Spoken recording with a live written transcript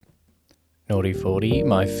Naughty 40,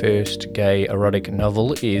 my first gay erotic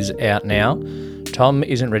novel, is out now. Tom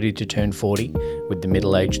isn't ready to turn 40, with the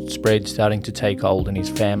middle-aged spread starting to take hold and his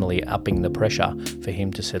family upping the pressure for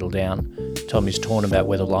him to settle down. Tom is torn about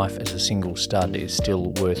whether life as a single stud is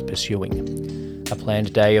still worth pursuing. A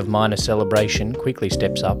planned day of minor celebration quickly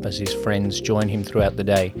steps up as his friends join him throughout the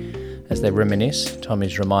day. As they reminisce, Tom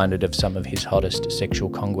is reminded of some of his hottest sexual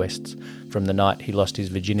conquests, from the night he lost his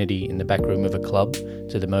virginity in the back room of a club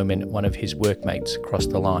to the moment one of his workmates crossed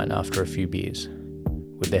the line after a few beers.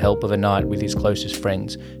 With the help of a night with his closest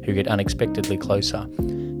friends, who get unexpectedly closer,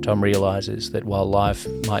 Tom realises that while life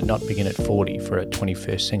might not begin at 40 for a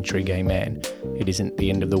 21st century gay man, it isn't the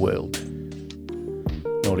end of the world.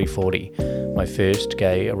 Naughty 40, my first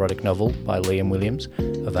gay erotic novel by Liam Williams,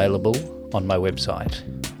 available on my website,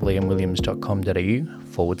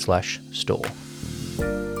 liamwilliams.com.au/store.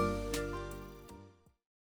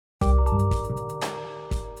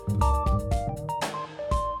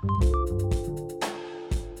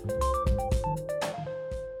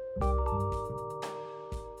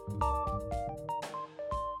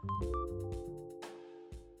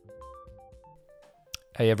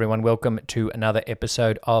 Hey everyone, welcome to another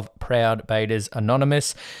episode of Proud Betas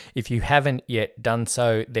Anonymous. If you haven't yet done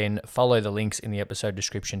so, then follow the links in the episode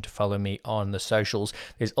description to follow me on the socials.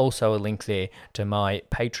 There's also a link there to my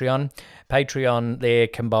Patreon. Patreon there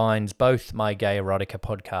combines both my Gay Erotica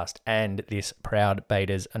podcast and this Proud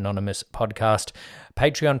Betas Anonymous podcast.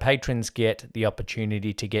 Patreon patrons get the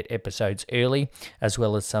opportunity to get episodes early, as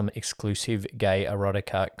well as some exclusive Gay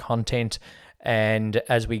Erotica content. And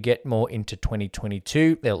as we get more into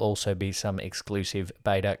 2022, there'll also be some exclusive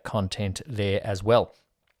beta content there as well.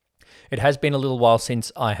 It has been a little while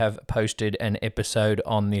since I have posted an episode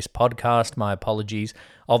on this podcast. My apologies.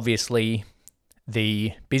 Obviously,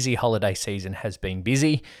 the busy holiday season has been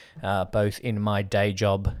busy, both in my day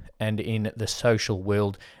job and in the social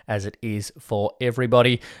world, as it is for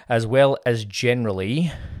everybody, as well as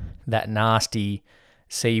generally that nasty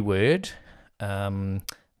C word,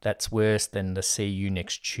 that's worse than the see you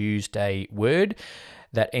next Tuesday word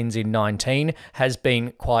that ends in 19, has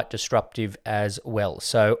been quite disruptive as well.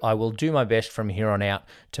 So I will do my best from here on out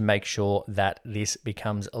to make sure that this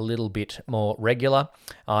becomes a little bit more regular.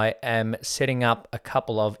 I am setting up a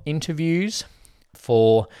couple of interviews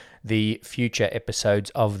for the future episodes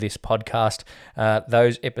of this podcast.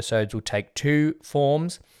 Those episodes will take two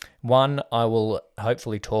forms. One, I will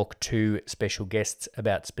hopefully talk to special guests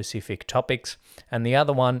about specific topics, and the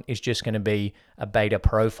other one is just going to be a beta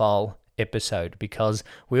profile episode, because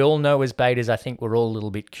we all know as betas, I think we're all a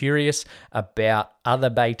little bit curious about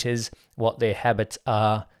other betas, what their habits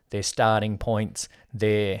are, their starting points,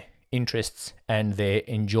 their interests, and their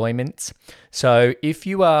enjoyments. So if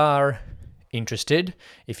you are interested,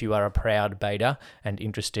 if you are a proud beta and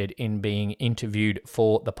interested in being interviewed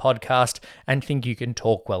for the podcast and think you can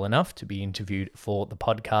talk well enough to be interviewed for the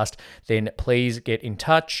podcast, then please get in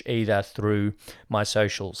touch either through my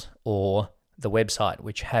socials or the website,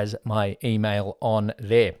 which has my email on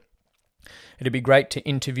there. It'd be great to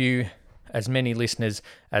interview as many listeners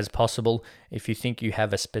as possible. If you think you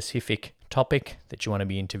have a specific topic that you want to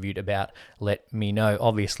be interviewed about, let me know.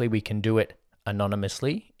 Obviously, we can do it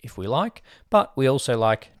anonymously if we like, but we also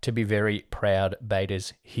like to be very proud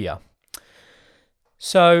betas here.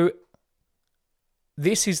 So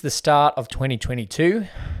this is the start of 2022,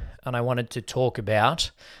 and I wanted to talk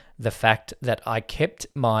about the fact that I kept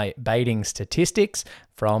my baiting statistics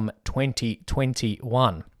from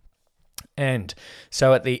 2021. And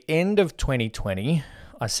so at the end of 2020,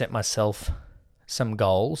 I set myself some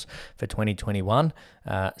goals for 2021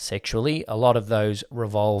 sexually. A lot of those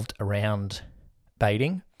revolved around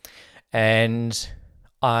baiting, and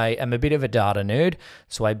I am a bit of a data nerd,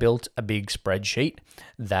 so I built a big spreadsheet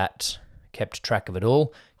that kept track of it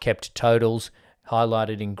all, kept totals,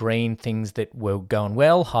 highlighted in green things that were going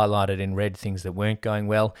well, highlighted in red things that weren't going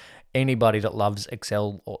well. Anybody that loves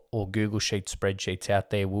Excel or Google Sheets spreadsheets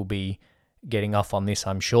out there will be getting off on this,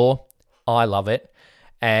 I'm sure. I love it,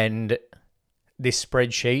 and this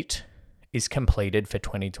spreadsheet is completed for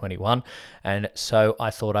 2021, and so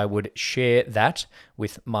I thought I would share that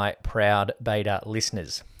with my proud beta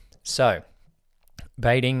listeners. So,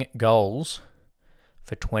 baiting goals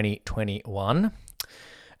for 2021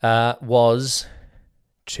 was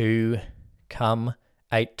to come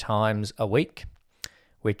 8 times a week,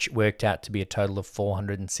 which worked out to be a total of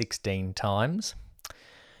 416 times.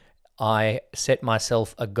 I set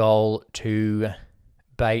myself a goal to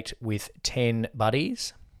bait with 10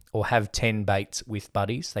 buddies, or have 10 baits with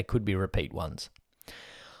buddies. They could be repeat ones.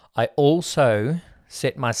 I also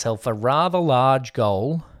set myself a rather large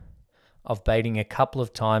goal of baiting a couple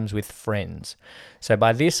of times with friends. So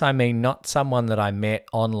by this, I mean not someone that I met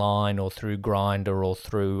online or through Grindr or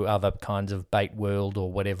through other kinds of bait world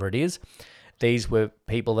or whatever it is. These were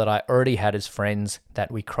people that I already had as friends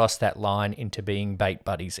that we crossed that line into being bait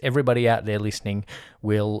buddies. Everybody out there listening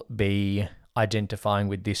will be identifying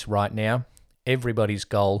with this right now. Everybody's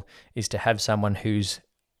goal is to have someone who's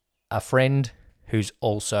a friend who's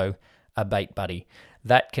also a bait buddy.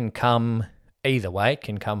 That can come either way. It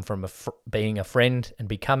can come from being a friend and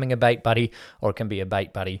becoming a bait buddy, or it can be a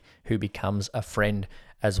bait buddy who becomes a friend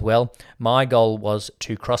as well. My goal was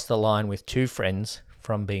to cross the line with two friends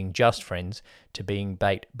from being just friends to being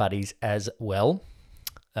bait buddies as well.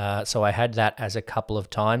 So I had that as a couple of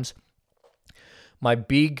times. My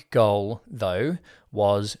big goal, though,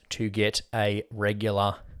 was to get a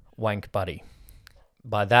regular wank buddy.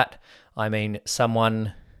 By that, I mean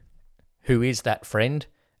someone who is that friend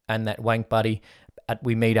and that wank buddy.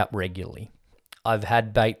 We meet up regularly. I've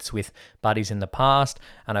had baits with buddies in the past,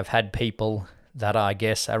 and I've had people that I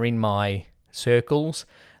guess are in my circles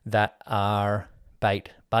that are bait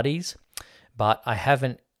buddies, but I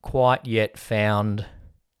haven't quite yet found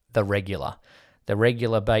the regular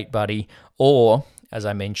bait buddy, or, as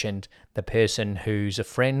I mentioned, the person who's a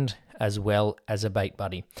friend as well as a bait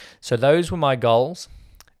buddy. So those were my goals: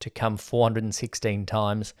 to come 416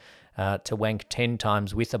 times, to wank 10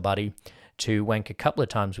 times with a buddy, to wank a couple of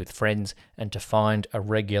times with friends, and to find a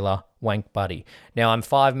regular wank buddy. Now, I'm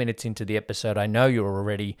 5 minutes into the episode. I know you're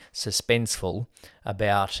already suspenseful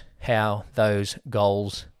about how those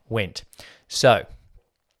goals went. So,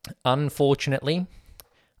 unfortunately,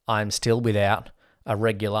 I'm still without a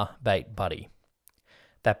regular bait buddy.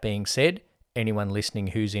 That being said, anyone listening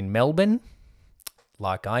who's in Melbourne,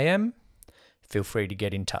 like I am, feel free to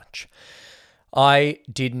get in touch. I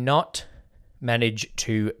did not manage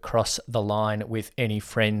to cross the line with any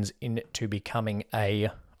friends into becoming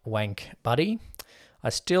a wank buddy. I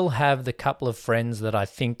still have the couple of friends that I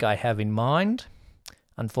think I have in mind.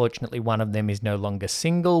 Unfortunately, one of them is no longer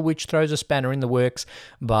single, which throws a spanner in the works,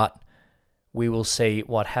 but we will see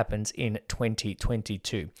what happens in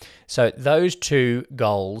 2022. So those two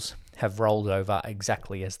goals have rolled over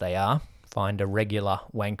exactly as they are. Find a regular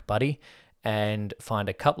wank buddy and find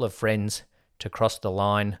a couple of friends to cross the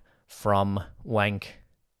line from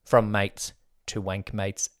mates to wank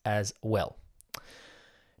mates as well.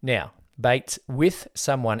 Now, baits with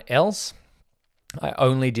someone else, I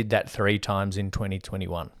only did that 3 times in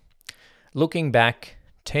 2021. Looking back,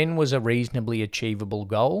 10 was a reasonably achievable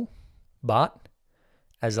goal, but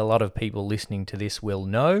as a lot of people listening to this will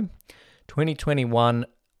know, 2021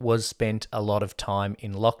 was spent a lot of time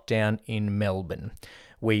in lockdown in Melbourne.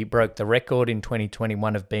 We broke the record in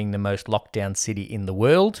 2021 of being the most lockdown city in the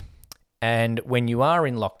world. And when you are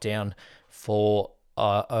in lockdown for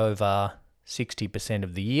over 60%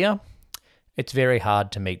 of the year, it's very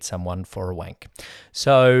hard to meet someone for a wank.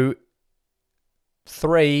 So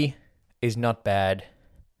 3 is not bad,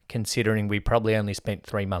 considering we probably only spent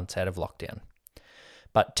 3 months out of lockdown.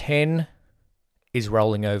 But 10 is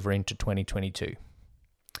rolling over into 2022.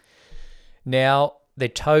 Now, the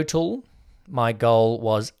total, my goal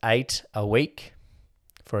was 8 a week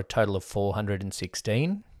for a total of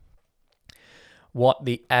 416. What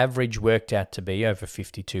the average worked out to be over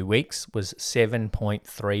 52 weeks was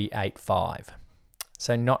 7.385.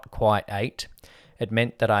 So not quite 8. It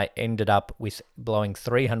meant that I ended up with blowing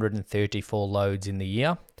 334 loads in the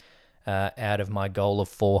year out of my goal of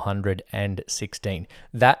 416.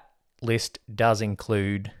 That list does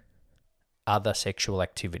include other sexual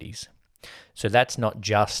activities. So that's not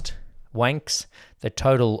just wanks. The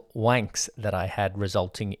total wanks that I had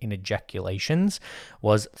resulting in ejaculations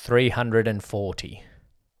was 340.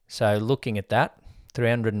 So looking at that,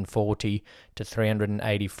 340 to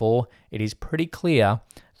 384, it is pretty clear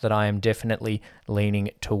that I am definitely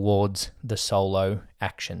leaning towards the solo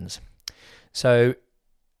actions. So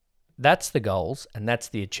that's the goals and that's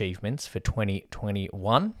the achievements for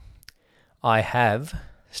 2021. I have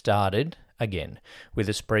started again with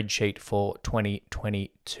a spreadsheet for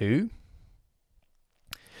 2022.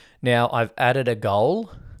 Now, I've added a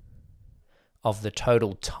goal of the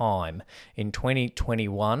total time. In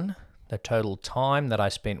 2021, the total time that I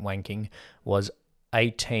spent wanking was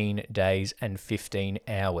 18 days and 15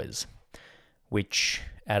 hours, which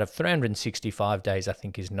out of 365 days, I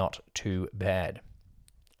think is not too bad.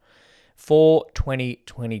 For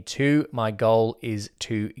 2022, my goal is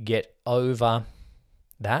to get over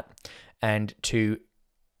that and to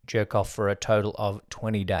jerk off for a total of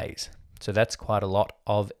 20 days. So that's quite a lot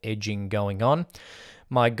of edging going on.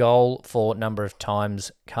 My goal for number of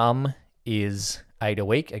times come is 8 a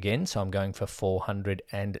week again, so I'm going for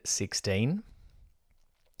 416.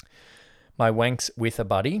 My wanks with a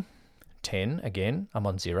buddy, 10 again. I'm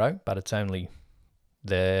on 0, but it's only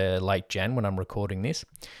the late Jan when I'm recording this.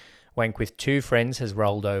 Wank with 2 friends has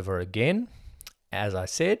rolled over again, as I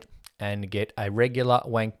said, and get a regular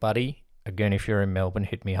wank buddy, again if you're in Melbourne,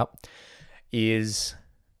 hit me up, is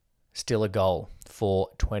still a goal for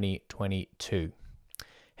 2022.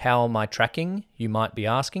 How am I tracking, you might be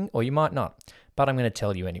asking, or you might not, but I'm going to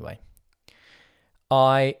tell you anyway.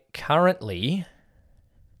 I currently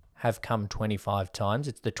have come 25 times.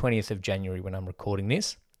 It's the 20th of January when I'm recording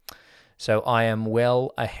this. So I am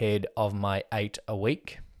well ahead of my 8 a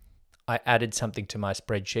week. I added something to my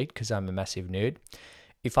spreadsheet because I'm a massive nerd.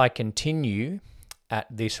 If I continue at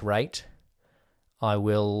this rate, I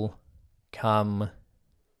will come,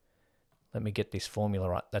 let me get this formula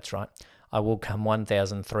right. That's right. I will come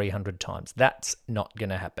 1,300 times. That's not going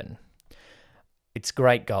to happen. It's a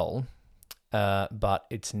great goal, but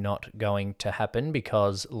it's not going to happen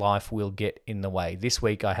because life will get in the way. This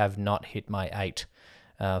week I have not hit my 8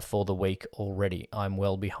 for the week already. I'm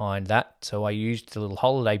well behind that. So I used the little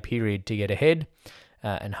holiday period to get ahead,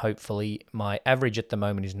 and hopefully my average at the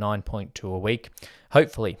moment is 9.2 a week.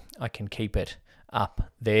 Hopefully I can keep it up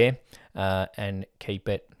there and keep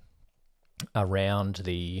it around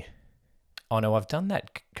the... Oh no, I've done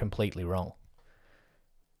that completely wrong.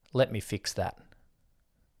 Let me fix that.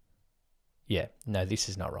 Yeah, no, this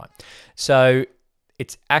is not right. So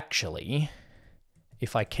it's actually,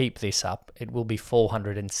 if I keep this up, it will be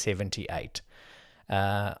 478.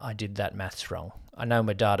 I did that maths wrong. I know I'm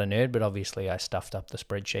a data nerd, but obviously I stuffed up the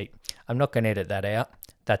spreadsheet. I'm not going to edit that out.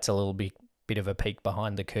 That's a little bit of a peek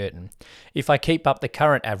behind the curtain. If I keep up the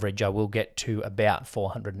current average, I will get to about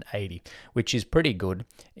 480, which is pretty good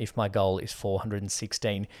if my goal is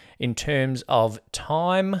 416. In terms of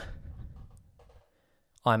time,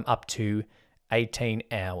 I'm up to 18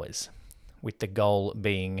 hours, with the goal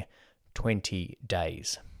being 20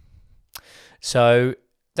 days. So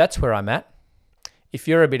that's where I'm at. If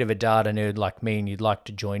you're a bit of a data nerd like me and you'd like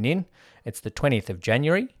to join in, it's the 20th of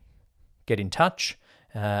January. Get in touch.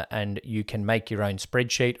 And you can make your own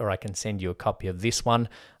spreadsheet, or I can send you a copy of this one.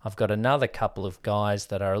 I've got another couple of guys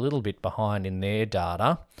that are a little bit behind in their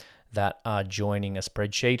data that are joining a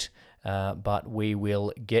spreadsheet, but we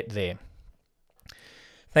will get there.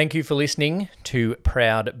 Thank you for listening to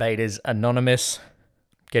Proud Betas Anonymous.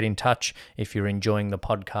 Get in touch if you're enjoying the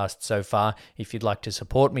podcast so far. If you'd like to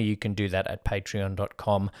support me, you can do that at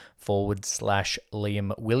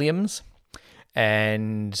patreon.com/Liam Williams.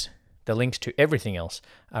 And the links to everything else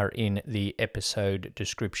are in the episode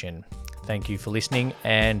description. Thank you for listening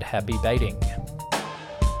and happy baiting.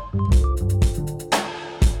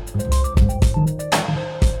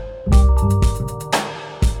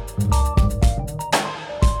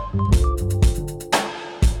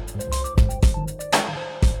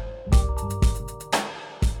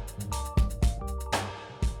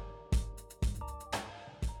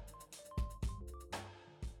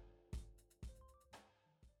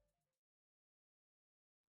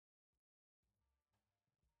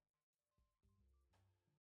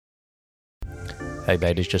 Hey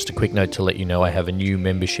Betas, just a quick note to let you know I have a new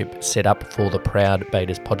membership set up for the Proud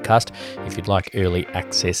Betas podcast. If you'd like early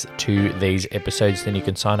access to these episodes, then you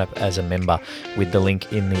can sign up as a member with the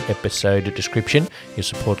link in the episode description. Your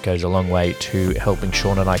support goes a long way to helping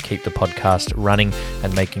Sean and I keep the podcast running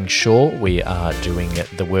and making sure we are doing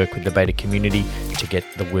the work with the beta community to get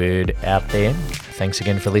the word out there. Thanks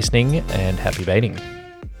again for listening and happy baiting.